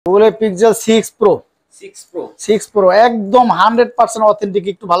Google pixel 6 Pro একদম 100% authentic.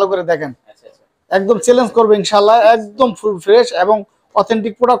 একটু ভালো করে দেখেন, একদম চ্যালেঞ্জ করবে ইনশাআল্লাহ। একদম ফুল ফ্রেশ এবং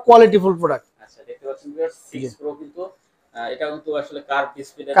authentic product, quality full product. আচ্ছা, দেখতে পাচ্ছেন ভিউয়ার 6 Pro কিন্তু এটা কিন্তু আসলে কার্ভ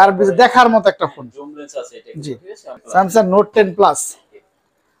ডিসপ্লে, কার্ভ দেখার মতো একটা ফোন। জুম লেন্স আছে এটা, জি। ঠিক আছে। Samsung Note 10 Plus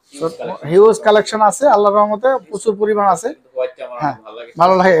huge collection আছে আল্লাহর রহমতে, প্রচুর পরিমাণ আছে। হ্যাঁ,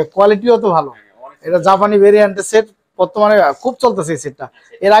 ভালো লাগে, কোয়ালিটিও তো ভালো। এটা জাপানি ভেরিয়েন্টের সেট, বর্তমানে খুব চলতেছে এই সেটটা।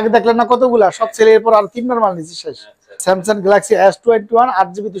 এর আগে দেখলেন না কতগুলা, সব ছেলে এরপর আর 3বার মাল নিয়েছি শেষ। Samsung Galaxy S21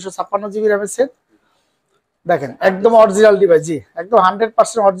 8GB 256GB RAM এর সেট দেখেন, একদম অরিজিনাল ডিভাইস। জি, একদম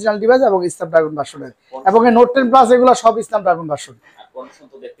 100% অরিজিনাল ডিভাইস এবং স্ন্যাপড্রাগন ভার্সনের। এবং এই Note 10 Plus এগুলো সব স্ন্যাপড্রাগন ভার্সন। কন্ডিশন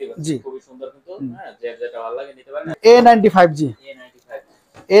তো দেখতেই পাচ্ছেন খুবই সুন্দর কিন্তু। হ্যাঁ, যেটা ভালো লাগে নিতে পারেন। A95G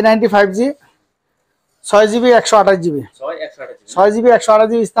 6GB 128GB 6GB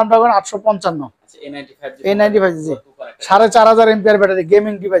 128GB Snapdragon 855। আচ্ছা, A95G 4500 mAh battery,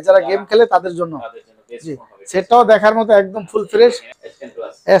 gaming device, যারা গেম খেলে তাদের জন্য। জি, সেটাও দেখার মতো, একদম full fresh.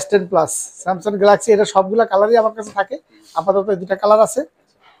 S10 Plus Samsung Galaxy, এটা সবগুলা কালারই আমার কাছে থাকে। আপাতত দুটো কালার আছে,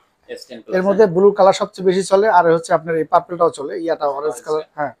 এর মধ্যে ব্লু কালার সবচেয়ে বেশি চলে, আর হচ্ছে আপনার এই পার্পলটাও চলে, ইয়াটা অরেঞ্জ কালার।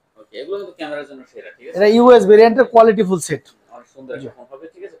 হ্যাঁ, ওকে, এগুলো কিন্তু ক্যামেরার জন্য সেরা, ঠিক আছে। এটা ইউএস ভেরিয়েন্টের কোয়ালিটি ফুল সেট, অনেক সুন্দর একটা ফোন হবে,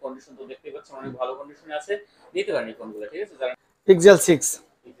 ঠিক আছে। কন্ডিশন তো দেখতেই পাচ্ছেন অনেক ভালো কন্ডিশনে আছে, নিতে পারেন এই ফোনগুলো, ঠিক আছে। যারা Pixel 6,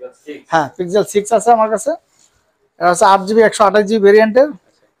 হ্যাঁ Pixel 6 আছে আমার কাছে। এটা হচ্ছে 8GB 128GB ভেরিয়েন্টের,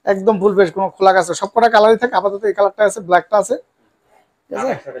 একদম ফুল ফ্রেশ, কোনো খোলা আছে, সবকটা কালারই থাকে। আপাতত এই কালারটা আছে, ব্ল্যাকটা আছে, ঠিক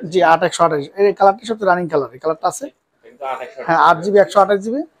আছে। জি, 8128 এই কালারটা সবচেয়ে রানিং কালার, এই কালারটা আছে। হ্যাঁ, 8GB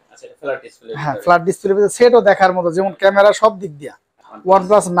 128GB। আচ্ছা, এটা ফ্ল্যাট ডিসপ্লে। হ্যাঁ, ফ্ল্যাট ডিসপ্লে, সেটও দেখার মতো, যেমন ক্যামেরা সব দিক দিয়া।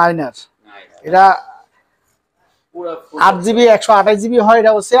 OnePlus 9R, এটা 8GB 128GB হয়,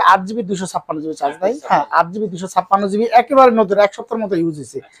 এটা হচ্ছে 8GB 256GB চার্জ নাই। হ্যাঁ, 8GB 256GB একেবারে নতুন, এক সপ্তাহের মতো ইউজ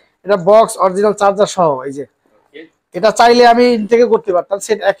হয়েছে। এটা বক্স অরিজিনাল চার্জার সহ, এই যে এটা চাইলে আমি থেকে করতে পারতাম,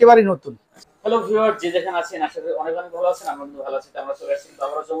 সেট একেবারেই নতুন। হ্যালো ভিউয়ার, যে যেখানে আছেন আশা করি অনেক অনেক ভালো আছেন। আমরা কিন্তু ভালো আছি। আমরা চলে আসছি কিন্তু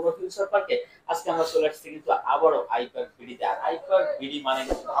আমরা যমুনা ফিউচার পার্কে। আজকে আমরা চলে আসছি কিন্তু আবারও আইপ্যাড বিডিতে। আর আইপ্যাড বিডি মানে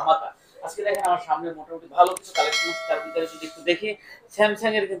কিন্তু ধামাকা। আজকে দেখেন আমার সামনে মোটামুটি ভালো কিছু কালেকশন আছে। তার ভিতরে যদি একটু দেখি,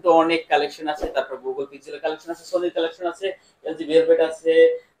 স্যামসাং এর কিন্তু অনেক কালেকশন আছে, তারপর গুগল পিক্সেলের কালেকশন আছে, সোনির কালেকশন আছে, এলজি ভেলভেট আছে,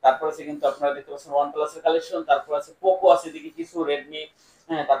 তারপর আছে কিন্তু আপনারা দেখতে পাচ্ছেন OnePlus এর কালেকশন, তারপর আছে পোকো আছে, এদিকে কিছু রেডমি,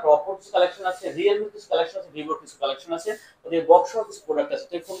 হ্যাঁ, তারপর অপো কিছু কালেকশন আছে, রিয়েলমি কিছু কালেকশন আছে, ভিভোর কিছু কালেকশন আছে, ওদের বক্স কিছু প্রোডাক্ট আছে।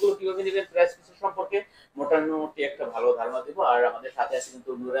 তো এই ফোনগুলো কিভাবে নেবেন, প্রাইস কিছু সম্পর্কে মোটামুটি একটা ভালো ধারণা দেব। আর আমাদের সাথে আছে কিন্তু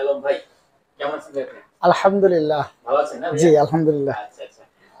নুরালম ভাই। কেমন আছেন ভাই? আলহামদুলিল্লাহ, ভালো আছেন না? জি আলহামদুলিল্লাহ। আচ্ছা আচ্ছা,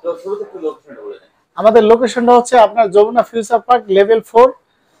 তো শুরুতে একটু লোকেশনটা বলে দেন। আমাদের লোকেশনটা হচ্ছে আপনার Jamuna future park level 4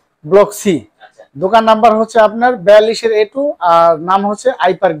 block C. আচ্ছা, দোকান নাম্বার হচ্ছে আপনার 42 A2, আর নাম হচ্ছে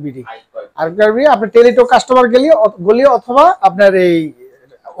আইপার্ক বিডি। আর আপনি টেলিটো কাস্টমার গলি অথবা আপনার এই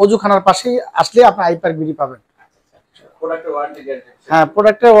অজুখানার পাশেই আসলে আপনি আইপার্ক বিডি পাবেন। প্রোডাক্টের ওয়ারেন্টি গ্যারান্টি? হ্যাঁ,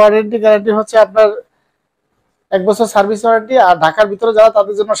 প্রোডাক্টের ওয়ারেন্টি গ্যারান্টি হচ্ছে আপনার 1 বছর সার্ভিস ওয়ারেন্টি, আর ঢাকার ভিতরে যারা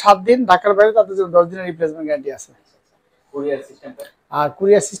তাদের জন্য 7 দিন, ঢাকার বাইরে তাদের জন্য 10 দিনের রিপ্লেসমেন্ট গ্যারান্টি আছে। কুরিয়ার সিস্টেমটা? আর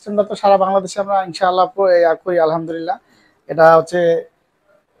কুরিয়ার সিস্টেমটা তো সারা বাংলাদেশে আমরা ইনশাআল্লাহ করি আলহামদুলিল্লাহ। এটা হচ্ছে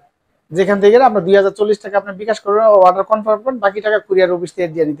যেখান থেকে আপনার 2040 টাকা আপনি বিকাশ করবেন, অর্ডার কনফার্ম করবেন, বাকি টাকা কুরিয়ার অফিস থেকে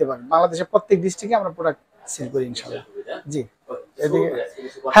দিয়ে নিতে পারেন। বাংলাদেশের প্রত্যেক ডিস্ট্রিক্টে আমরা প্রোডাক্ট সেল করি ইনশাআল্লাহ। জি, এদিকে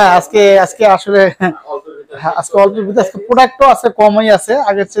হ্যাঁ, আজকে আসলে হ্যাঁ, আজকে অল্প ভিতরে, আজকে প্রোডাক্টও আছে, কমই আছে,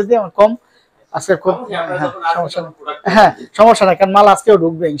 আগের চেয়ে আমার কম আজকে খুব। সমস্যা নেই, হ্যাঁ সমস্যা নাই, কারণ মাল আজকেও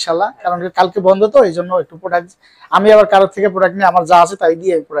ঢুকবে ইনশাআল্লাহ। কারণ কালকে বন্ধ, তো এই জন্য একটু প্রোডাক্ট আমি আবার কারোর থেকে প্রোডাক্ট নিয়ে আমার যা আছে তাই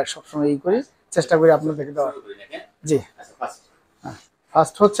দিয়ে প্রোডাক্ট সবসময় করি, চেষ্টা করি আপনাদেরকে দেওয়ার। জি,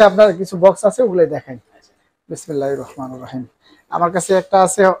 ফার্স্ট হচ্ছে আপনার কিছু বক্স আছে, ওগুলোই দেখাই। বিসমিল্লাহির রহমানির রহিম। আমার কাছে একটা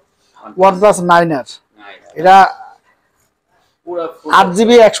আছে OnePlus 9R, এটা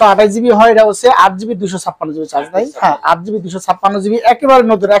 8GB 128GB হয়, এটা হচ্ছে 8GB 256GB চার্জ নাই। হ্যাঁ, 8GB 256GB একেবারে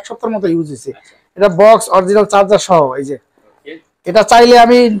নতুন, এক সপ্তাহের মতো ইউজ হয়েছে। এটা বক্স অরিজিনাল চার্জার সহ, এই যে এটা চাইলে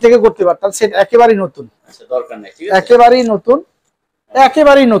আমি থেকে করতে পারতাম, সেট একেবারেই নতুন। আচ্ছা, দরকার নাই, ঠিক আছে, একেবারেই নতুন,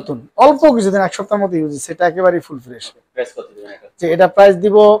 একেবারেই নতুন, অল্প কিছুদিন, এক সপ্তাহের মতো ইউজ, সেটা একেবারেই ফুল ফ্রেশ। প্রাইস কত দিবেন এটা? যে এটা প্রাইস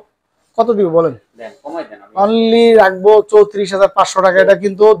দিব, কত দিব বলেন? দেন, কমাই দেন। অনলি রাখবো 34,500 টাকা। এটা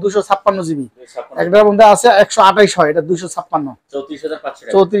কিন্তু 256GB, একটার মধ্যে আছে 128 হয়, এটা 256,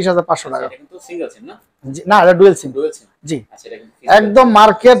 34,500 টাকা। এটা কিন্তু সিঙ্গেল সিম না? না, এটা ডুয়াল সিম। জি, আচ্ছা, এটা কিন্তু একদম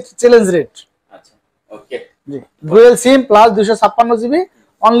মার্কেট চ্যালেঞ্জ রেট। আচ্ছা, ওকে, জি, dual SIM plus 256GB,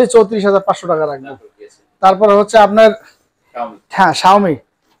 only 34,500 টাকা রাখবো। তারপর হচ্ছে আপনার হ্যাঁ Xiaomi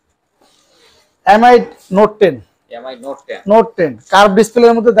Mi Note 10, Note 10 curve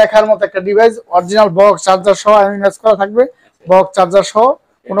ডিসপ্লের মধ্যে দেখার মতো একটা ডিভাইস, অরিজিনাল বক্স চার্জার সহ ম্যাচ করা থাকবে, বক্স চার্জার সহ,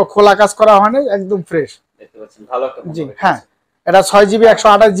 কোনো খোলা কাজ করা হয়নি, একদম ফ্রেশ। দেখতে পাচ্ছেন ভালো একটা ফোন। জি হ্যাঁ, এটা 6GB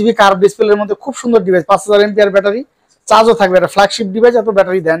 128GB কার্ভ ডিসপ্লের মধ্যে খুব সুন্দর ডিভাইস, 5000 mAh ব্যাটারি, চার্জও থাকবে, এটা ফ্ল্যাগশিপ ডিভাইস, এত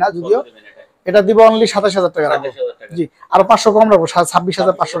ব্যাটারি দেয় না যদিও। এটা দিব অনলি 27000 টাকা রাখবো জি, আরো 500 কম রাখবো,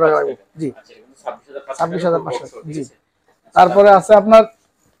 26500 টাকা রাখবো জি, 26500 জি। তারপরে আছে আপনার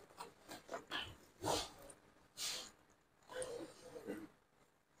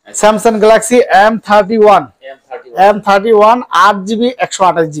Samsung Galaxy M31 8GB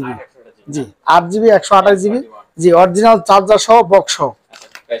 128GB জি, 8GB 128GB জি, অরিজিনাল চার্জার সহ বক্স সহ,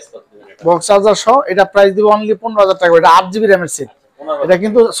 বক্স চার্জার সহ। এটা প্রাইস দিব অনলি 15000 টাকা। এটা 8GB র্যামের সেট, এটা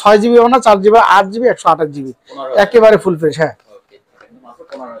কিন্তু 6GB না 4GB, 8GB 128GB একেবারে ফুল ফ্রেশ। হ্যাঁ,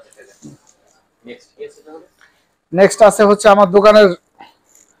 নেক্সট আছে হচ্ছে আমার দোকানের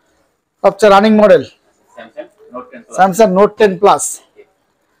সবচেয়ে running model Samsung note 10 plus.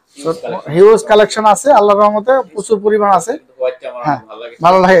 Huge collection আছে আল্লাহর রহমতে, প্রচুর পরিমাণ আছে। হ্যাঁ,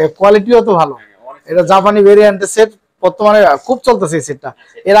 ভালো লাগে, কোয়ালিটিও তো ভালো। এটা জাপানি ভেরিয়েন্টের সেট, বর্তমানে খুব চলতেছে এই সেটটা।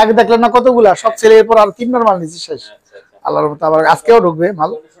 এর আগে দেখলেন না কতগুলা, সব ছেলে এরপর আর 3বার মাল নিচ্ছি শেষ আল্লাহর রহমতে। আবার আজকেও ঢুকবে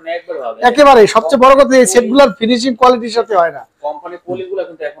মাল একেবারে। সবচেয়ে বড় কথা এই সেটগুলোর ফিনিশিং কোয়ালিটির সাথে হয় না। কোম্পানি পলিগুলো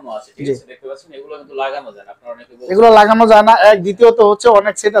কিন্তু এখনো আছে, ঠিক আছে, দেখতে পাচ্ছেন এগুলো কিন্তু লাগানো যায় না। আপনারা অনেকে এগুলো লাগানো যায় না। এক দ্বিতীয়ত হচ্ছে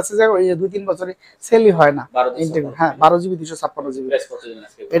অনেক সেট আছে যে ওই 2-3 বছরে সেলই হয় না। হ্যাঁ, 12GB 256GB।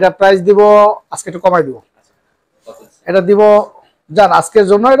 এটা প্রাইস দিব আজকে একটু কমাই দিব, এটা দিব জান আজকের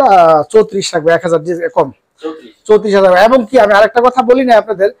জন্য এটা 34 রাখবো, 1000 কম 34000। এবং কি আমি আরেকটা কথা বলি না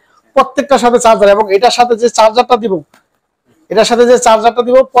আপনাদের, প্রত্যেকটার সাথে চার্জার, এবং এটার সাথে যে চার্জারটা দিব, এটার সাথে যে চার্জারটা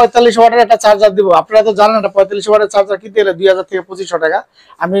দিব 45 ওয়াটের একটা চার্জার দিব। আপনারা তো জানেন এটা 45 ওয়াটের চার্জার কিনতে গেলে 2000 থেকে 2500 টাকা।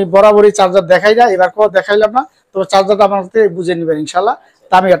 আমি বরাবরই চার্জার দেখাই না, এবার কেউ দেখাইলাম না, তো চার্জারটা আমার থেকে বুঝে নেবেন ইনশাল্লাহ।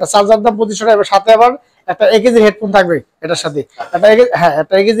 তা আমি একটা চার্জার দাম 2500 টাকা, সাথে আবার একটা 1 কেজির হেডফোন থাকবে এটার সাথে।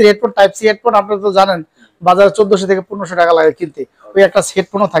 একটা 1 কেজির হেডফোন, টাইপ সি হেডফোন, আপনারা তো জানেন বাজারে 1400 থেকে 1500 টাকা লাগে কিনতে, ওই একটা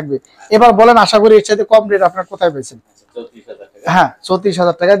হেডফোনও থাকবে। এবার বলেন আশা করি এর সাথে কম রেট আপনারা কোথায় পেয়েছেন? হ্যাঁ,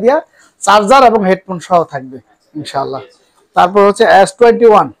 34000 টাকা দিয়া চার্জার এবং হেডফোন সহ থাকবে ইনশাআল্লাহ। তারপর হচ্ছে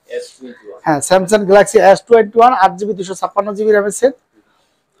S21, হ্যাঁ Samsung Galaxy S21 8GB 256GB র্যামের সেট।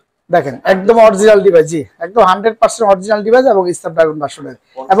 দেখেন একদম অরিজিনাল ডিভাইস জি, একদম 100% অরিজিনাল ডিভাইস এবং স্ন্যাপড্রাগন ভার্সনের,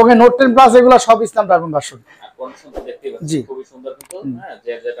 এবং এই নোট 10 প্লাস এগুলো সব স্ন্যাপড্রাগন ভার্সন জি। খুবই সুন্দর কিন্তু, হ্যাঁ,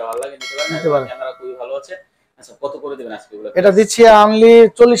 যেটা ভালো লাগে নিতে পারেন, ক্যামেরা খুবই ভালো আছে। আচ্ছা, কত করে দিবেন আজকে এগুলো? এটা দিচ্ছি অনলি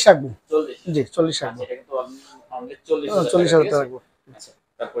 40 রাখবো। 40 জি, 40 রাখবো। এটা কিন্তু অনলি 40000 টাকা রাখবো। আচ্ছা,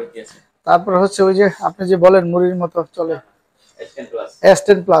 তারপরে কি আছে? তারপর হচ্ছে ওই যে আপনি যে বলেন মুড়ির মতো চলে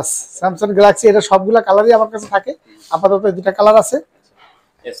S10 প্লাস স্যামসাং গ্যালাক্সি। এটা সবগুলা কালারই আমার কাছে থাকে, আপাতত দুটা কালার আছে।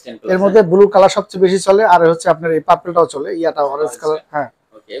 এর মধ্যে ব্লু কালার সবচেয়ে বেশি চলে, আর হচ্ছে আপনার এই পার্পলটাও চলে, ইয়াটা অরেঞ্জ কালার। হ্যাঁ,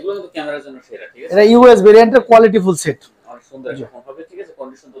 ওকে, এগুলো কিন্তু ক্যামেরার জন্য সেরা, ঠিক আছে। এটা ইউএস ভেরিয়েন্টের কোয়ালিটি ফুল সেট, অনেক সুন্দর ফোন হবে, ঠিক আছে।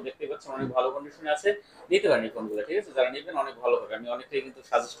 কন্ডিশন তো দেখতে পাচ্ছেন অনেক ভালো কন্ডিশনে আছে, নিতে পারেন এই ফোনগুলো, ঠিক আছে। যারা নেবেন অনেক ভালো হবে, আমি অনেকটাই কিন্তু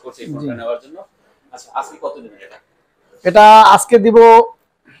সাজেস্ট করছি এই ফোনটা নেওয়ার জন্য। আচ্ছা, আজকে কত দিবেন এটা? এটা আজকে দিব,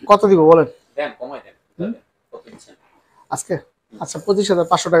 কত দিব বলেন? দেন, কমাই দেন, কত দিচ্ছেন আজকে? আচ্ছা,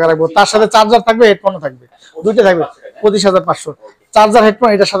 25500 টাকা রাখবো। তার সাথে চার্জার থাকবে, হেডফোনও থাকবে, দুইটা থাকবে। 25500 চার্জার হেডফোন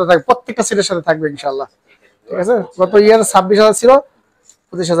এটার সাথে থাকবে, প্রত্যেকটা সেটের সাথে থাকবে ইনশাআল্লাহ, ঠিক আছে। গত ইয়ার 26000 ছিল,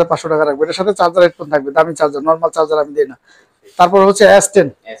 25500 টাকা রাখবো। এটার সাথে চার্জার হেডফোন থাকবে, দামি চার্জার, নরমাল চার্জার আমি দেই না। তারপর হচ্ছে S10,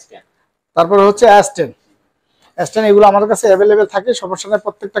 তারপর হচ্ছে S10 এগুলো আমাদের কাছে अवेलेबल থাকে, সমস্যা নাই,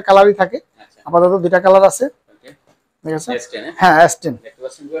 প্রত্যেকটা কালারই থাকে। আপাতত দুইটা কালার আছে, ঠিক আছে। হ্যাঁ, S10 দেখতে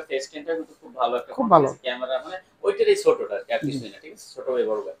পাচ্ছেন ভিউয়ার, S10টা কিন্তু খুব ভালো একটা, খুব ভালো ক্যামেরা, মানে ওইটারই ছোটটা, আর কিছুই না, ঠিক আছে, ছোট ভাই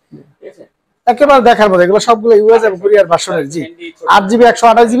বড় ভাই, ঠিক আছে। একেবারে দেখার মতো, এগুলো সবগুলো ইউএস এবং কোরিয়ার ভার্সনের জি, 8GB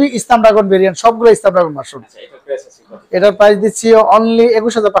 128GB স্ন্যাপড্রাগন ভেরিয়েন্ট, সবগুলো স্ন্যাপড্রাগন ভার্সন। আচ্ছা, এটা প্রাইস আছে কত? এটার প্রাইস দিচ্ছি অনলি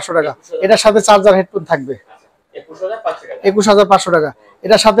 21500 টাকা। এটার সাথে চার্জার হেডফোন থাকবে 21500 টাকা। 21500 টাকা,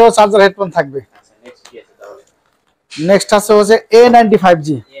 এটার সাথেও চার্জার হেডফোন থাকবে। আচ্ছা, নেক্সট কি আছে তাহলে? নেক্সট আছে হচ্ছে A95G,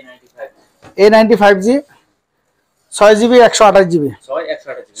 A95G 6GB 128GB,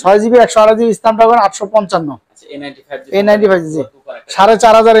 6GB 128GB Snapdragon 855। আচ্ছা, A95G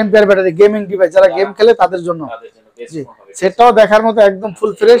 4500 MPR battery, gaming device, যারা গেম খেলে তাদের জন্য জি। সেটাও দেখার মতো, একদম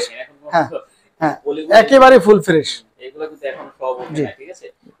ফুল ফ্রেশ। হ্যাঁ হ্যাঁ, একেবারে ফুল ফ্রেশ। এগুলো কিন্তু এখন সব ওকে না, ঠিক আছে।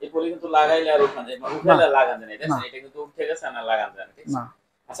 এই পলি কিন্তু লাগাইলে আর ওখানে যায় না, উঠাইলে লাগান যায় না, এটা এটা কিন্তু উঠে গেছে না, লাগান যায় না, ঠিক আছে।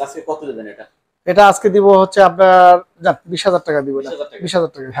 আচ্ছা, আজকে কত দিবেন এটা? এটা আজকে দিব হচ্ছে আপনার 20000 টাকা দিব, 20000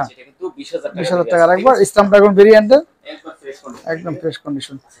 টাকা। হ্যাঁ, এটা কিন্তু 20000 টাকা রাখবো, স্ন্যাপড্রাগন ভেরিয়েন্টের, একদম ফ্রেশ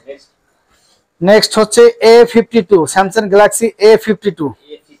কন্ডিশন। নেক্সট হচ্ছে A52, Samsung Galaxy A52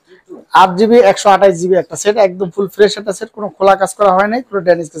 8GB 128GB একটা সেট, একদম ফুল ফ্রেশ একটা সেট, কোনো খোলা কাজ করা হয় নাই, কোনো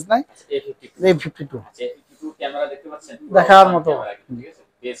ড্যামেজ কেস নাই। A52 ক্যামেরা দেখতে পাচ্ছেন, দেখার মতো, ঠিক আছে,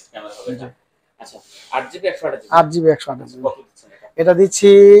 বেস্ট ক্যামেরা হবে এটা। আচ্ছা, 8GB 128GB, 8GB 128GB এটা দিচ্ছি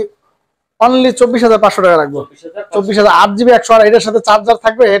অনলি 24500 টাকা রাখবো। 24000, 8GB 128, এটার সাথে চার্জার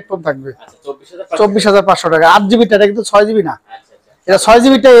থাকবে, হেডফোন থাকবে। আচ্ছা, 24500 টাকা। 8GB টা, এটা কিন্তু 6GB না, এটা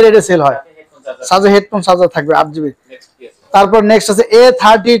 6GB টা এর রেটে সেল হয়। হেডফোন চার্জার থাকবে 8GB। নেক্সট কি আছে? তারপর নেক্সট আছে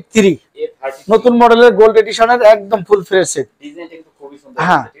A33 A33 নতুন মডেলের গোল্ড এডিশনের একদম ফুল ফ্রেশ সেট। ডিজাইনটা কিন্তু খুবই সুন্দর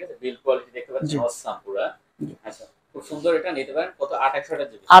হ্যাঁ। ঠিক আছে, বিল্ড কোয়ালিটি দেখতে পাচ্ছেন অসাম পুরো। আচ্ছা খুব সুন্দর, এটা নিতে পারেন কত?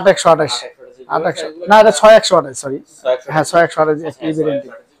 8128 8128 না এটা 6128 সরি, হ্যাঁ 6128 এই ভেরিয়েন্ট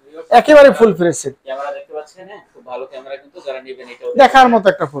একেবারে ফুল ফ্রেশ সেট। ক্যামেরা দেখতে পাচ্ছেন, হ্যাঁ খুব ভালো ক্যামেরা, কিন্তু যারা নেবেন এটাও দেখার মতো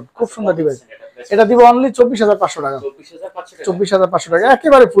একটা ফোন, খুব সুন্দর ডিভাইস। এটা দিব অনলি 24500 টাকা। 24500 টাকা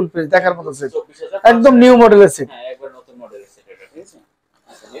একেবারে ফুল ফ্রেশ দেখার মতো সেট, একদম নিউ মডেলের সেট। হ্যাঁ একবার নতুন মডেলের সেট এটা, ঠিক আছে।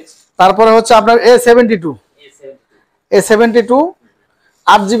 আচ্ছা নেক্সট তারপরে হচ্ছে আপনার A72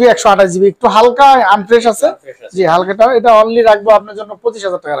 8GB 128GB একটু হালকা আনফ্রেশ আছে জি, হালকাটা। এটা অনলি রাখবো আপনার জন্য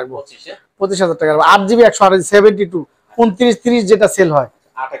 25000 টাকা রাখবো। 25000 টাকা রাখবো। 8GB 128 72 29 30 যেটা সেল হয়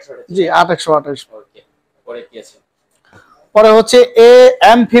 8128 জি 8128। ওকে, পরে কি আছে? পরে হচ্ছে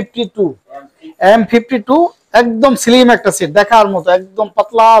M52 একদম স্লিম একটা সেট দেখার মতো, একদম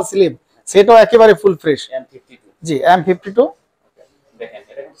পাতলা স্লিম সেটও একেবারে ফুল ফ্রেশ। M52 জি M52 দেখেন,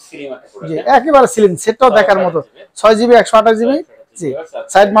 এটা কিন্তু স্লিম একটা প্রোডাক্ট জি একেবারে স্লিম সেটটাও দেখার মতো। 6GB 128GB জি,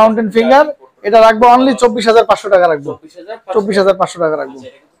 সাইড মাউন্টেন ফিঙ্গার। এটা রাখবো অনলি 24500 টাকা রাখবো। 24500 টাকা রাখবো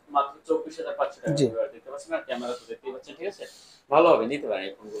মাত্র 24500 টাকা। জি দেখতে পাচ্ছেন আর ক্যামেরা তো দেখতেই পাচ্ছেন, ঠিক আছে। ভালো হবে, নিতে পারেন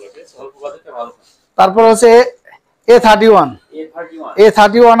এই ফোনগুলো, ঠিক আছে, অল্প বাজেটে ভালো। তারপর হচ্ছে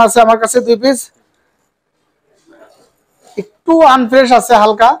A31 আছে আমার কাছে 2 পিস, একটু আনফ্রেশ আছে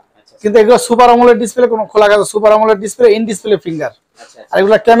হালকা, কিন্তু এগুলো সুপার আমোলেড ডিসপ্লে, কোনো খোলা গেছে super AMOLED display, in display finger. আর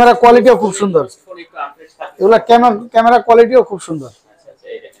এগুলো ক্যামেরা কোয়ালিটিও খুব সুন্দর, এগুলো ক্যামেরা কোয়ালিটিও খুব সুন্দর,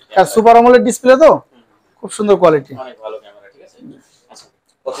 আর সুপার আমোলেড ডিসপ্লে তো খুব সুন্দর কোয়ালিটি, অনেক ভালো ক্যামেরা, ঠিক আছে। আচ্ছা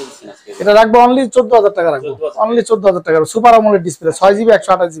কত দিচ্ছেন আজকে? এটা রাখবো অনলি 14000 টাকা রাখবো, অনলি 14000 টাকা super AMOLED display 6GB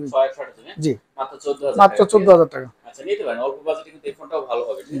 128GB জি মাত্র 14000 টাকা। আচ্ছা নিতে পারেন, অল্প বাজেটে কিন্তু এই ফোনটাও ভালো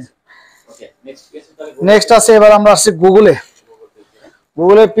হবে, ঠিক আছে। ওকে নেক্সট কি আছে তাহলে? নেক্সট আছে এবার আমরা আসছি গুগলে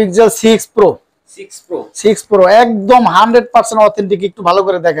পিক্সেল 6 প্রো একদম 100% অথেন্টিক, একটু ভালো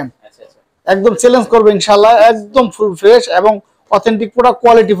করে দেখেন। আচ্ছা আচ্ছা একদম চ্যালেঞ্জ করবে ইনশাআল্লাহ, একদম ফুল ফ্রেশ এবং authentic product,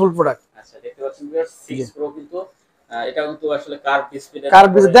 quality full product. আচ্ছা দেখতে পাচ্ছেন ভিউয়ার্স 6 প্রো কিন্তু এটা কিন্তু আসলে কার্ভ ডিসপ্লে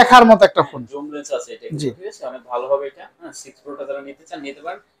দেখার মতো একটা ফোন, জুম লেন্স আছে এটা, ঠিক আছে, অনেক ভালো হবে এটা। হ্যাঁ 6 প্রোটা যারা নিতে চান নিতে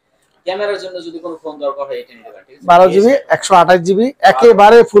পারেন। ক্যামেরার জন্য যদি কোনো ফোন দরকার হয় এটা নিতে পারেন, ঠিক আছে। 12GB 128GB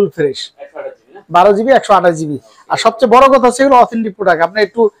একেবারে ফুল ফ্রেশ, 128GB না 12GB 128GB। আর সবচেয়ে বড় কথা হচ্ছে এগুলো অথেন্টিক প্রোডাক্ট, আপনি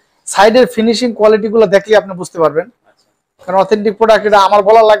একটু সাইডের ফিনিশিং কোয়ালিটি গুলো দেখলে আপনি বুঝতে পারবেন, কারণ অথেন্টিক প্রোডাক্ট এটা আমার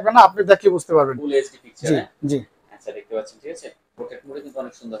বলা লাগবে না, আপনি দেখলে বুঝতে পারবেন। ফুল এইচডি পিকচার, জি জি আচ্ছা দেখতে পাচ্ছেন, ঠিক আছে। পোর্ট্রেট মোডে কিন্তু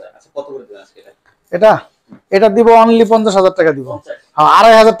অনেক সুন্দর হয়। আচ্ছা কত করে দেন আজকে এটা দিব অনলি 50000 টাকা দিব। হ্যাঁ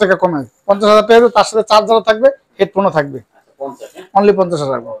 2500 টাকা কমে 50000 টাকা, তার সাথে চার্জারও থাকবে, হেডফোনও থাকবে। আচ্ছা 50 অনলি 50000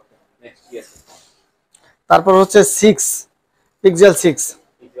 রাখবো। নেক্সট কি আছে? তারপর হচ্ছে পিক্সেল 6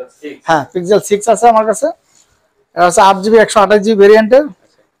 হ্যাঁ পিক্সেল 6 আছে আমার কাছে। এটা হচ্ছে 8GB 128GB ভেরিয়েন্টের,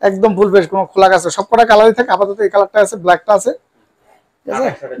 একদম ফুল ফ্রেশ, কোনো খোলা আছে, সবকটা কালারই থাকে। আপাতত এই কালারটা আছে, ব্ল্যাকটা আছে, ঠিক আছে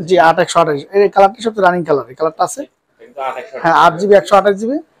জি 8128 এই কালারটা সবচেয়ে রানিং কালার, এই কালারটা আছে হ্যাঁ 8GB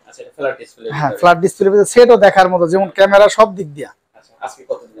 128GB। আচ্ছা এটা ফ্ল্যাট ডিসপ্লে, হ্যাঁ ফ্ল্যাট ডিসপ্লে সেটও দেখার মতো, যেমন ক্যামেরা সব দিক দিয়া। আচ্ছা আজকে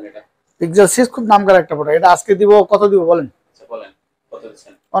কত দিবেন এটা? পিক্সেল 6 খুব নামকরা একটা প্রোডাক্ট, এটা আজকে দিব কত দিব বলেন? আচ্ছা বলেন কত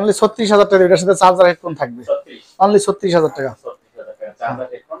দিচ্ছেন? অনলি 36000 টাকা, এটার সাথে চার্জার হেডফোন থাকবে। 36 অনলি 36000 টাকা 36000 টাকা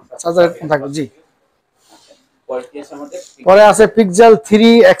চার্জার হেডফোন থাকবে জি। আচ্ছা পরে কি আছে আমাদের? পরে আছে পিক্সেল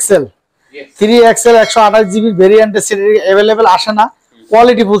 3 XL 128GB ভেরিয়েন্টের সেট अवेलेबल আসে না,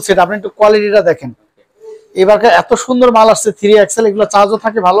 কোয়ালিটি ফুল সেট, আপনি একটু কোয়ালিটিটা দেখেন। এবারকে এত সুন্দর মাল আসছে 3 XL, এগুলো চার্জও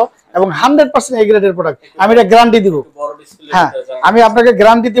থাকে ভালো এবং 100% এ গ্রেডের প্রোডাক্ট, আমি এটা গ্যারান্টি দিব। বড় ডিসপ্লে, হ্যাঁ আমি আপনাকে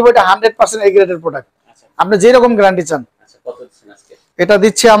গ্যারান্টি দিব, এটা 100% এ গ্রেডের প্রোডাক্ট, আপনি যে রকম গ্যারান্টি চান। আচ্ছা কত দিচ্ছেন আজকে? এটা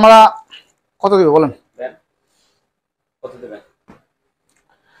দিচ্ছি আমরা কত দিব বলেন? কত দিবেন?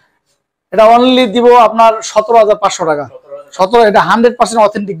 এটা অনলি দিব আপনার 17500 টাকা। 17 এটা 100%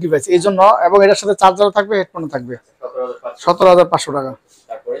 অথেন্টিক ডিভাইস এই জন্য, এবং এটার সাথে চার্জারও থাকবে, হেডফোনও থাকবে। 17500 টাকা।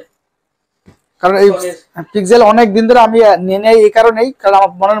 তারপরে কারণ এই পিক্সেল অনেক দিন ধরে আমি নিয়ে নেই, এই কারণেই কারণ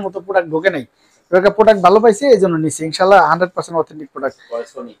আমার মনের মতো প্রোডাক্ট ঢোকে নাই, এবার প্রোডাক্ট ভালো পাইছি এই জন্য নিছি, ইনশাআল্লাহ 100% অথেন্টিক প্রোডাক্ট। পরে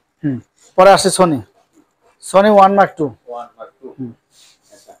সোনি পরে আসে সোনি 1 Mark II।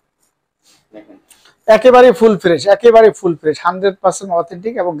 আচ্ছা দেখেন একেবারে ফুল ফ্রেশ 100%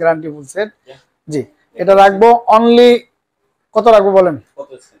 অথেন্টিক এবং গ্যারান্টি ফুল সেট জি। এটা রাখবো অনলি কত রাখবো বলেন? কত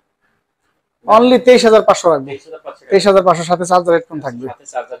দিচ্ছেন? অনলি 23500 রাখবো। 23500 সাথে চার্জার হেডফোন থাকবে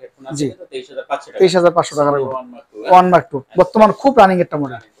জি। 23500 টাকা রাখবো 1 Mark II, বর্তমান খুব রানিং একটা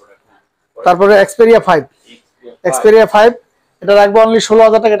মডেল। তারপরে Xperia 5 এটা রাখবো অনলি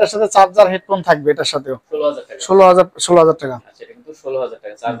 16000 টাকা, এটার সাথে চার্জার হেডফোন থাকবে, এটার সাথেও 16000 টাকা। আচ্ছা এটা কিন্তু 16000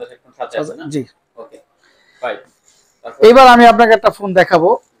 টাকা, চার্জার হেডফোন সাথে আছে না? জি ওকে ফাইন। এবার আমি আপনাকে একটা ফোন দেখাবো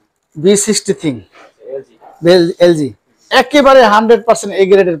V60 থিং LG, একেবারে 100% এ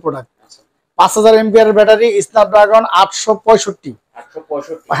গ্রেডের প্রোডাক্ট, 5000 এমপিআর ব্যাটারি, স্ন্যাপড্রাগন 865।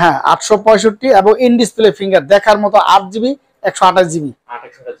 হ্যাঁ 865 এবং ইন ডিসপ্লে ফিঙ্গার দেখার মতো 8GB 128GB,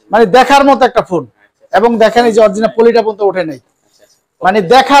 মানে দেখার মতো একটা ফোন। এবং দেখেন এই যে অরিজিনাল পলিটা পর্যন্ত ওঠে নাই, মানে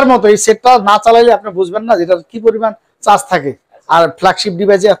দেখার মতো। এই সেটটা না চালাইলে আপনি বুঝবেন না যেটা কি পরিমাণ চার্জ থাকে। আর ফ্ল্যাগশিপ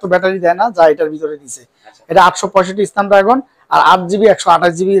ডিভাইসে এত ব্যাটারি দেয় না যা এটার ভিতরে দিছে। এটা 865 স্ন্যাপড্রাগন আর 8GB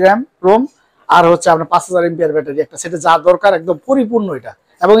 128GB র্যাম রোম, আর হচ্ছে আপনার 5000 এমপিআর ব্যাটারি। একটা সেটা যা দরকার একদম পরিপূর্ণ এটা।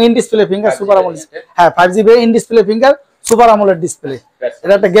 এবং in display finger super AMOLED, হ্যাঁ 5GB in display finger super AMOLED display.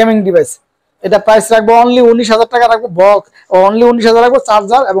 এটা একটা গেমিং ডিভাইস। এটা প্রাইস রাখবো অনলি 19000 টাকা রাখবো, বক্স অনলি 19000 রাখবো,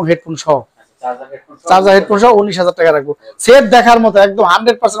 চার্জার এবং হেডফোন সহ। চার্জার হেডফোন সহ 19000 টাকা রাখবো। সেট দেখার মতো একদম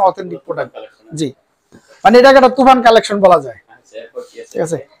 100% অথেন্টিক প্রোডাক্ট। জি, মানে এটাকে একটা তুফান কালেকশন বলা যায়। ঠিক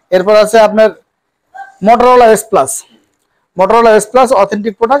আছে, এরপর আছে আপনার Motorola S Plus। Motorola S Plus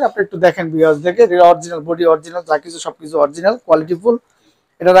authentic product. আপনি একটু দেখেন ভিউয়ার্স, দেখে অরিজিনাল বডি, অরিজিনাল যা কিছু সবকিছু অরিজিনাল কোয়ালিটি ফুল।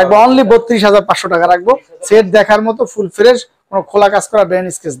 এটা রাখবো অনলি 32500 টাকা রাখবো। সেট দেখার মতো ফুল ফ্রেশ, কোনো খোলা কাজ করা ব্রেন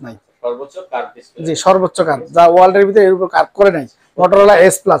স্কেচ নাই। সর্বোচ্চ কার্ভ ডিসপ্লে, জি সর্বোচ্চ কার্ভ, যা ওয়ার্ল্ডের ভিতরে এর উপর কার্ভ করে নাই মোটরোলা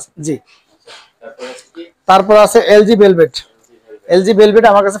S Plus। জি, তারপর আছে LG Velvet। LG Velvet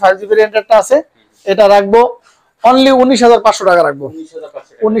আমার কাছে 5GB ভেরিয়েন্টটা আছে। এটা রাখবো অনলি 19500 টাকা রাখবো।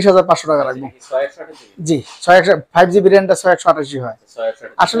 19500 টাকা রাখবো। জি 5GB ভেরিয়েন্টটা 128GB হয়।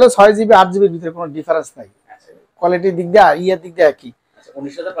 আসলে 6GB 8GB এর ভিতরে কোনো ডিফারেন্স নাই, কোয়ালিটির দিক দিয়ে ইয়ের দিক দিয়ে একই।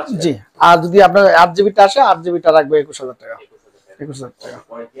 জি, আর যদি আপনার 8GB টা আসে 8GB টা রাখবো 21000 টাকা। 21000 টাকা।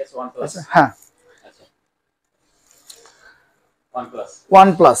 হ্যাঁ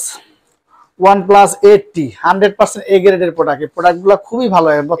OnePlus 80 100% এ গ্রেডের প্রোডাক্ট। এই প্রোডাক্টগুলো খুবই ভালো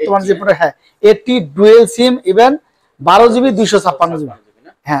হয় বর্তমানে যে প্রোডাক্ট। হ্যাঁ 80 ডুয়েল সিম, ইভেন 12GB 256GB।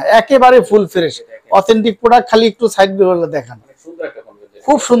 হ্যাঁ একেবারে ফুল ফ্রেশ অথেন্টিক প্রোডাক্ট। খালি একটু সাইড ভিউগুলো দেখান,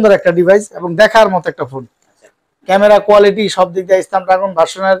 খুব সুন্দর একটা ডিভাইস এবং দেখার মতো একটা ফোন। ক্যামেরা কোয়ালিটি সব দিক দিয়ে, স্ন্যাপড্রাগন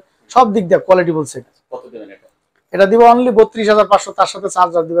ভার্সনের সব দিক দিয়ে কোয়ালিটি বলছে। এটা দিব অনলি 32500, তার সাথে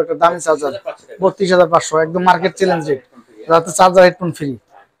চার্জার দিব, একটা দামি চার্জার 32500, একদম মার্কেট চ্যালেঞ্জ রেট। যাতে চার্জার হেডফোন ফ্রি,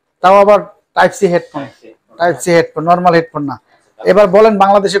 তাও আবার type C headphone, normal headphone না। এবার বলেন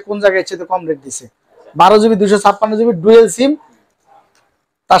বাংলাদেশে কোন জায়গায় চেয়ে কম রেট দিছে? 12GB 256GB ডুয়েল সিম,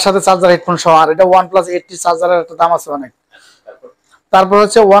 তার সাথে চার্জার হেডফোন সহ। আর এটা OnePlus 80 চার্জারের একটা দাম আছে অনেক। তারপর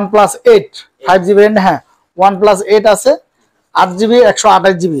হচ্ছে OnePlus 8 5GB ভেরিয়েন্ট। হ্যাঁ OnePlus 8 আছে 8GB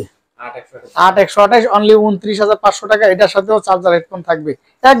 128GB, 128 অনলি 29500 টাকা। এটার সাথেও চার্জার হেডফোন থাকবে,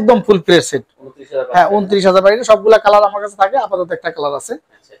 একদম ফুল ফ্রেশ সেট। হ্যাঁ 29000 টাকা। সবগুলা কালার আমার কাছে থাকে, আপাতত একটা কালার আছে।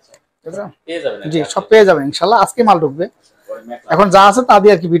 জি সব পেয়ে যাবেন ইনশাআল্লাহ। আজকে মাল ঢুকবে, এখন যা আছে তা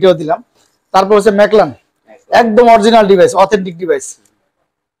দিয়ে আর কি ভিডিও দিলাম। তারপর হচ্ছে ম্যাকলান, একদম অরিজিনাল ডিভাইস, অথেন্টিক ডিভাইস,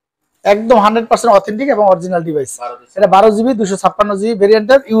 একদম 100% অথেন্টিক এবং অরিজিনাল ডিভাইস। এটা 12GB 256GB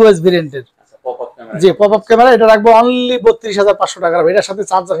ভেরিয়েন্টের, ইউএস ভেরিয়েন্টের। জি পপ আপ ক্যামেরা। এটা রাখবো অনলি 32500 টাকা। এটার সাথে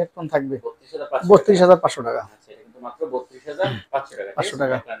চার্জার হেডফোন থাকবে 32500 টাকা। মাত্র 32500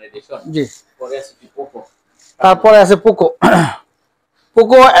 টাকা। জি, তারপরে আছে পোকো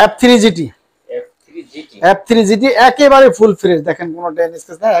F3GT একেবারে ফুল ফ্রেশ। দেখেন কোনো ড্যান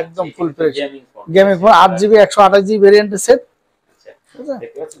স্কেচ নাই, একদম full fresh gaming phone. 8GB 128GB ভেরিয়েন্টের সেট।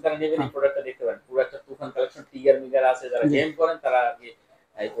 দেখতে পাচ্ছেন তারা নেবেন এই প্রোডাক্টটা, দেখতে পারেন পুরো একটা তুফান কালেকশন। টিগার মিগার আছে, যারা গেম করেন তারা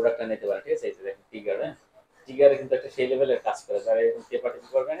এই প্রোডাক্টটা নিতে পারে। ঠিক আছে, এই যে দেখেন টিগার, টিগারে কিন্তু একটা সেই লেভেলের কাজ করে, যারা এরকম পেপার টিপ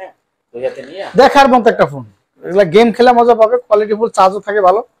করবে না দুই হাতে নিয়ে দেখার মতো একটা ফোন। এগুলা গেম খেলা মজা পাবে, কোয়ালিটি ফুল, চার্জও থাকে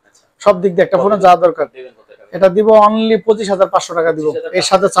ভালো, সব দিক দিয়ে একটা ফোনে যা দরকার। এটা দিব অনলি 25500 টাকা দিব, এর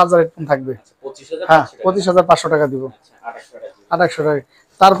সাথে চার্জার হেডফোন থাকবে। হ্যাঁ 25500 টাকা দিব, 2800 টাকা।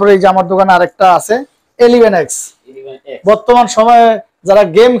 তারপরে এই যে আমার দোকানে আরেকটা আছে 11X। বর্তমান সময়ে যারা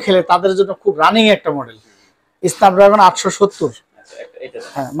গেম খেলে তাদের জন্য খুব রানিং একটা মডেল, স্ন্যাপড্রাগন 870।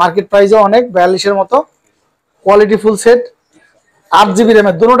 হ্যাঁ মার্কেট প্রাইসও অনেক, 42 এর মতো, কোয়ালিটি ফুল সেট, 8GB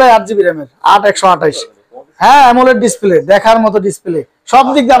র্যামের, দুটোটাই 8GB র্যামের, 8128। হ্যাঁ অ্যামোলেড ডিসপ্লে, দেখার মতো ডিসপ্লে, সব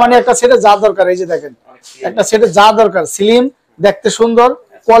দিক দিয়ে মানে একটা সেটে যা দরকার। এই যে দেখেন একটা সেটে যা দরকার, স্লিম, দেখতে সুন্দর,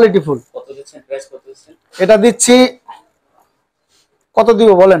 কোয়ালিটি ফুল। এটা দিচ্ছি কত দিব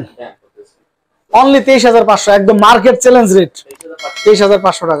বলেন? অনলি 23500, একদম মার্কেট চ্যালেঞ্জ রেট,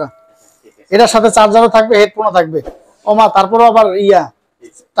 23500 টাকা। এটার সাথে চার্জারও থাকবে, হেডফোনও থাকবে। ওমা তারপরও আবার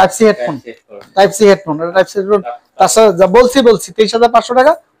টাইপ সি হেডফোন, এটা টাইপ সি হেডফোন। তার সাথে যা বলছি 23500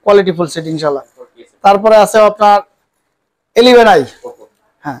 টাকা, কোয়ালিটি ফুল সেট ইনশাআল্লাহ। তারপরে আছে আপনার 11i,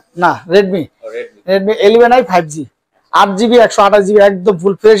 হ্যাঁ না Redmi 11i 5G, 8GB 128GB, একদম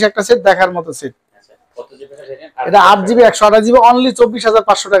ফুল ফ্রেশ একটা সেট, দেখার মতো সেট। এটা 8GB 128GB অনলি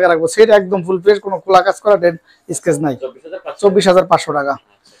 24500 টাকা রাখবো। সেট একদম ফুল ফ্রেশ, কোনো খোলা কাজ করা ডেড স্কেচ নাই, 24500 টাকা।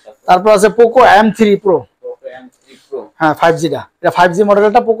 তারপর আছে পোকো M3 Pro, হ্যাঁ 5G টা, এটা 5G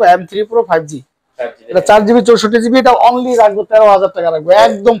মডেলটা পোকো M3 Pro 5G। এটা 4GB 64GB, এটা অনলি রাখবো 13000 টাকা রাখবো,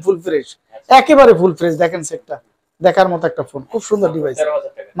 একদম ফুল ফ্রেশ, একেবারে ফুল ফ্রেশ। দেখেন সেটটা দেখার মতো একটা ফোন, খুব সুন্দর ডিভাইস,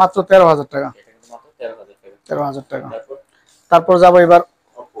 মাত্র 13,000 টাকা। 13,000 টাকা। তারপর যাবো এবার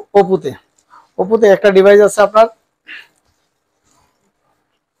ওপোতে। ওপোতে একটা ডিভাইস আছে আপনার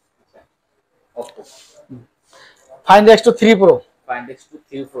Find X2 3 Pro।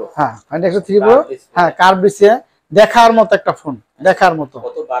 হ্যাঁ, Find X2 3 Pro, হ্যাঁ কার্ভ ডিসপ্লে, দেখার মতো একটা ফোন, দেখার মতো।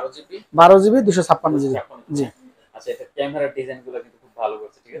 কত? 12 জিবি, 12 জিবি 256 জিবি। জি আচ্ছা, এটা ক্যামেরার ডিজাইনগুলো কিন্তু খুব ভালো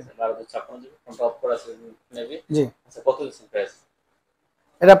করছে, ঠিক আছে। 12 256 জিবি, ফোনটা অফ করা আছে নেভি। জি। আচ্ছা, কত দিচ্ছেন প্রাইস?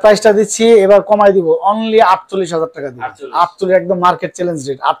 এটা প্রাইসটা দিচ্ছি এবার কমাই দিব, অনলি 48,000 টাকা দিব। 48, একদম মার্কেট চ্যালেঞ্জ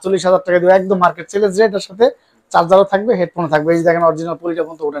রেট। 48,000 টাকা দিব, একদম মার্কেট চ্যালেঞ্জ রেট। এর সাথে চার্জারও থাকবে, হেডফোন থাকবে। এই যে দেখেন অরিজিনাল পলিটা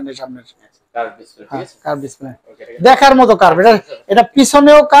কিন্তু ওটা নেই সামনের। কার্ভ ডিসপ্লে, ঠিক আছে। কার্ভ ডিসপ্লে, দেখার মতো কার্ভ। এটা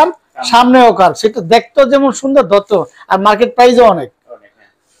পিছনেও কার্ভ, সামনেও কার্ভ। সেটা দেখতেও যেমন সুন্দর, ধরতো আর মার্কেট প্রাইসও অনেক।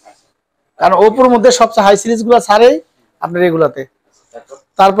 কারণ ওপোর মধ্যে সবচেয়ে হাই সিরিজ গুলো ছাড়েই আপনার এগুলাতে।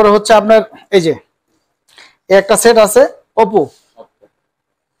 তারপরে হচ্ছে আপনার এই যে একটা সেট আছে ওপো,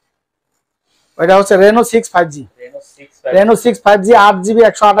 এটা হচ্ছে Reno 6 5G। Reno 6 5G 8GB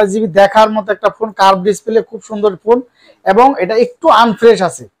 128GB, দেখার মতো একটা ফোন, কার্ভ ডিসপ্লে, খুব সুন্দর ফোন। এবং এটা একটু আনফ্রেশ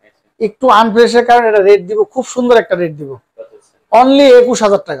আছে, একটু আনফ্রেশের কারণে এটা রেট দিব, খুব সুন্দর একটা রেট দিব, অনলি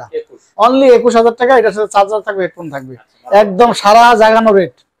 21,000 টাকা। অনলি 21,000 টাকা। এটার সাথে চার্জার থাকবে, হেডফোন থাকবে, একদম সারা জাগানো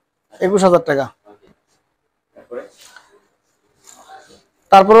রেট 21,000 টাকা।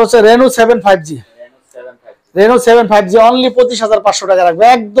 তারপর হচ্ছে Reno 7 5G। Reno 7 5G only 25,500 টাকা রাখবে,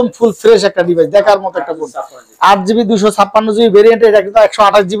 একদম ফুল ফ্রেশ একটা ডিভাইস, দেখার মতো একটা ফোন। 8GB 256GB ভেরিয়েন্ট, এটা কিন্তু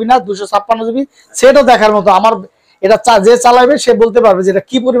 128GB না, 256GB। সেটাও দেখার মতো। আমার এটা যে চালাবে সে বলতে পারবে যে এটা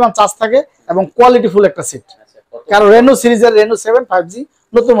কি পরিমাণ চার্জ থাকে, এবং কোয়ালিটি ফুল একটা সেট। কারণ Reno সিরিজের Reno 7 5G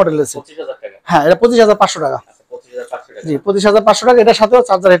নতুন মডেলের সেট। হ্যাঁ, এটা 25,500 টাকা। জি, 25,500 টাকা। এটার সাথেও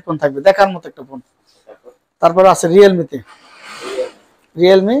চার্জার, হেডফোন থাকবে, দেখার মতো একটা ফোন। তারপর আছে রিয়েলমিতে,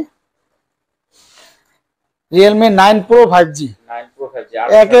 রিয়েলমি 9 Pro 5G,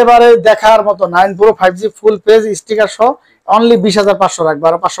 একেবারে দেখার মতো 9 Pro 5G full page sticker সহ, অনলি 20,500 রাখবো,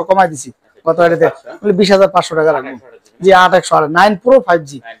 আরো 500 কমাই দিছি গত এটাতে, অনলি 20,500 টাকা রাখবো। জি, 8 9 Pro 5G।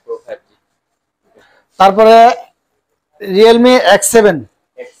 তারপরে রিয়েলমি X7,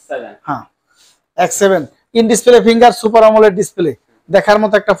 হ্যাঁ X7 in display finger super AMOLED display, দেখার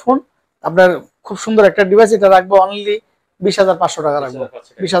মতো একটা ফোন আপনার, খুব সুন্দর একটা ডিভাইস। এটা রাখবো অনলি 20,500 টাকা রাখবো,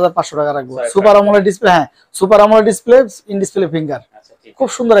 20,500 টাকা রাখবো। সুপার আমোলেড ডিসপ্লে, হ্যাঁ super AMOLED display, in display finger, খুব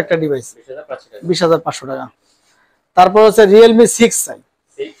সুন্দর একটা ডিভাইস, 20,500 টাকা। তারপর হচ্ছে Realme 6,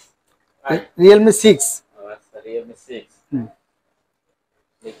 Realme 6,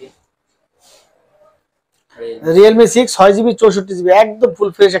 Realme 6 6GB 64GB, একদম ফুল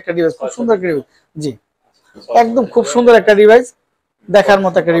ফ্রেশ একটা ডিভাইস, খুব সুন্দর একটা ডিভাইস। জি, একদম খুব সুন্দর একটা ডিভাইস, দেখার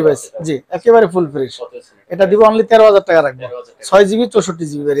মতো একটা ডিভাইস। জি, একেবারে ফুল ফ্রেশ। এটা দিব অনলি 13,000 টাকা রাখবো, 6GB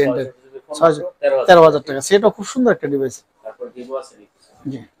 64GB ভেরিয়েন্টের, 13,000 টাকা। সেটাও খুব সুন্দর একটা ডিভাইস।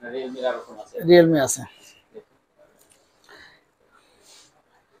 জি, রিয়েলমি আছে,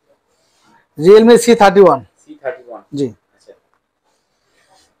 রিয়েলমি C31। জি,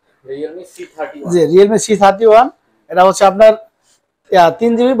 রিয়েলমি C31, এটা হচ্ছে আপনার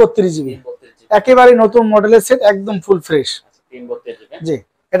 3GB 32GB, একেবারে নতুন মডেলের সেট, একদম ফুল ফ্রেশ। জি,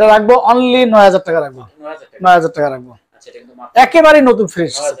 এটা রাখবো অনলি 9,000 টাকা রাখবো, 9,000 টাকা রাখবো, একেবারে নতুন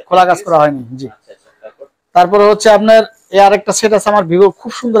ফ্রেশ, খোলা কাজ করা হয়নি। জি, তারপরে হচ্ছে আপনার আরেকটা সেট আছে আমার ভিভো,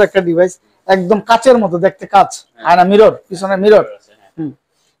 খুব সুন্দর একটা ডিভাইস, একদম কাচের মতো দেখতে, কাচ আয়না, মিরর, পিছনে মিরর।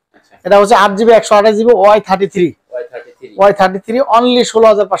 এটা হচ্ছে 8GB 128GB Y33, অনলি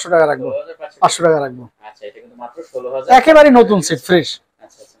 16,500 টাকা রাখবো, 500 টাকা রাখবো, একেবারে নতুন সেট, ফ্রেশ।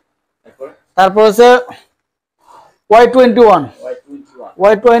 তারপর হচ্ছে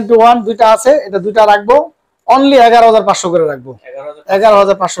Y21 দুইটা আছে, এটা দুইটা রাখবো অনলি 11,500 করে রাখবো,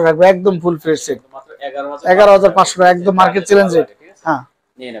 11,500 রাখবো, একদম ফুল ফ্রেশ সেট, 11,500 টাকা, একদম মার্কেট চ্যালেঞ্জ রেট। হ্যাঁ,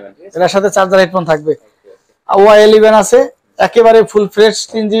 এটার সাথে চার্জার, হেডফোন থাকবে। Y11 আছে, একেবারে full fresh,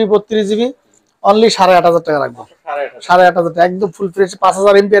 3GB 32GB, only 8,500 টাকা রাখবো, 8,500 টাকা, একদম full fresh,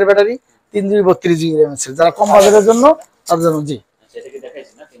 5000 mAh battery, 3GB 32GB RAM আছে, যারা কম বাজেটের জন্য তার জন্য। জি,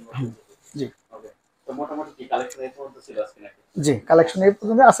 জি, জি, কালেকশন এই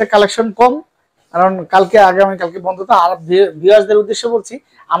পর্যন্ত আছে, কালেকশন কম, কারণ কালকে আগামীকালকে বন্ধ তো। আর ভিউয়ারদের উদ্দেশ্যে বলছি,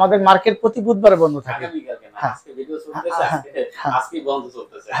 আমাদের মার্কেট প্রতি বুধবারে বন্ধ থাকে।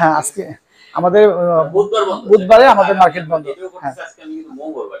 হ্যাঁ, আজকে আমাদের বুধবারে আমাদের মার্কেট বন্ধ। হ্যাঁ,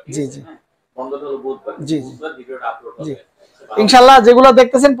 জি, জি, জি, জি, ইনশাল্লাহ যেগুলো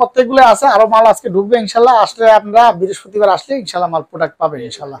দেখতেছেন প্রত্যেকগুলো আছে, আরো মাল আজকে ঢুকবে ইনশাল্লাহ। আসলে আপনারা বৃহস্পতিবার আসলে ইনশাল্লাহ মাল প্রোডাক্ট পাবেন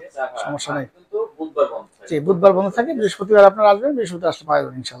ইনশাল্লাহ, সমস্যা নেই। জি, বুধবার বন্ধ থাকে, বৃহস্পতিবার আপনারা আসবেন, বৃহস্পতিবার আসলে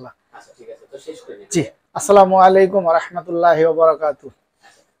পাবেন ইনশাল্লাহ। জি, আসসালামু আলাইকুম ওয়া রাহমাতুল্লাহি ওয়া বারাকাতুহু।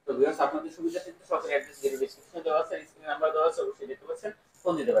 ভিউয়ার্স আপনাদের সুবিধার্থে কিন্তু সরকারি অ্যাড্রেস ডেসক্রিপশনে দেওয়া আছে, স্ক্রিনে নাম্বার দেওয়া আছে, অবশ্যই দেখতে পাচ্ছেন,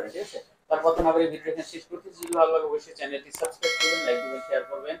 ফোন দিতে পারেন। ঠিক আছে, তার কথা না বলে ভিডিও এখানে শেষ করতে, যদি ভালো লাগে অবশ্যই চ্যানেলটি সাবস্ক্রাইব করবেন, লাইক দিবেন, শেয়ার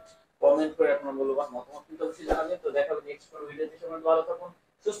করবেন, কমেন্ট করে আপনার মূল্যবান মতামত কিন্তু অবশ্যই জানাবেন। তো দেখা হবে নেক্সট কোনো ভিডিওতে। সবাই ভালো থাকুন,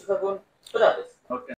 সুস্থ থাকুন, খোদা হাফেজ।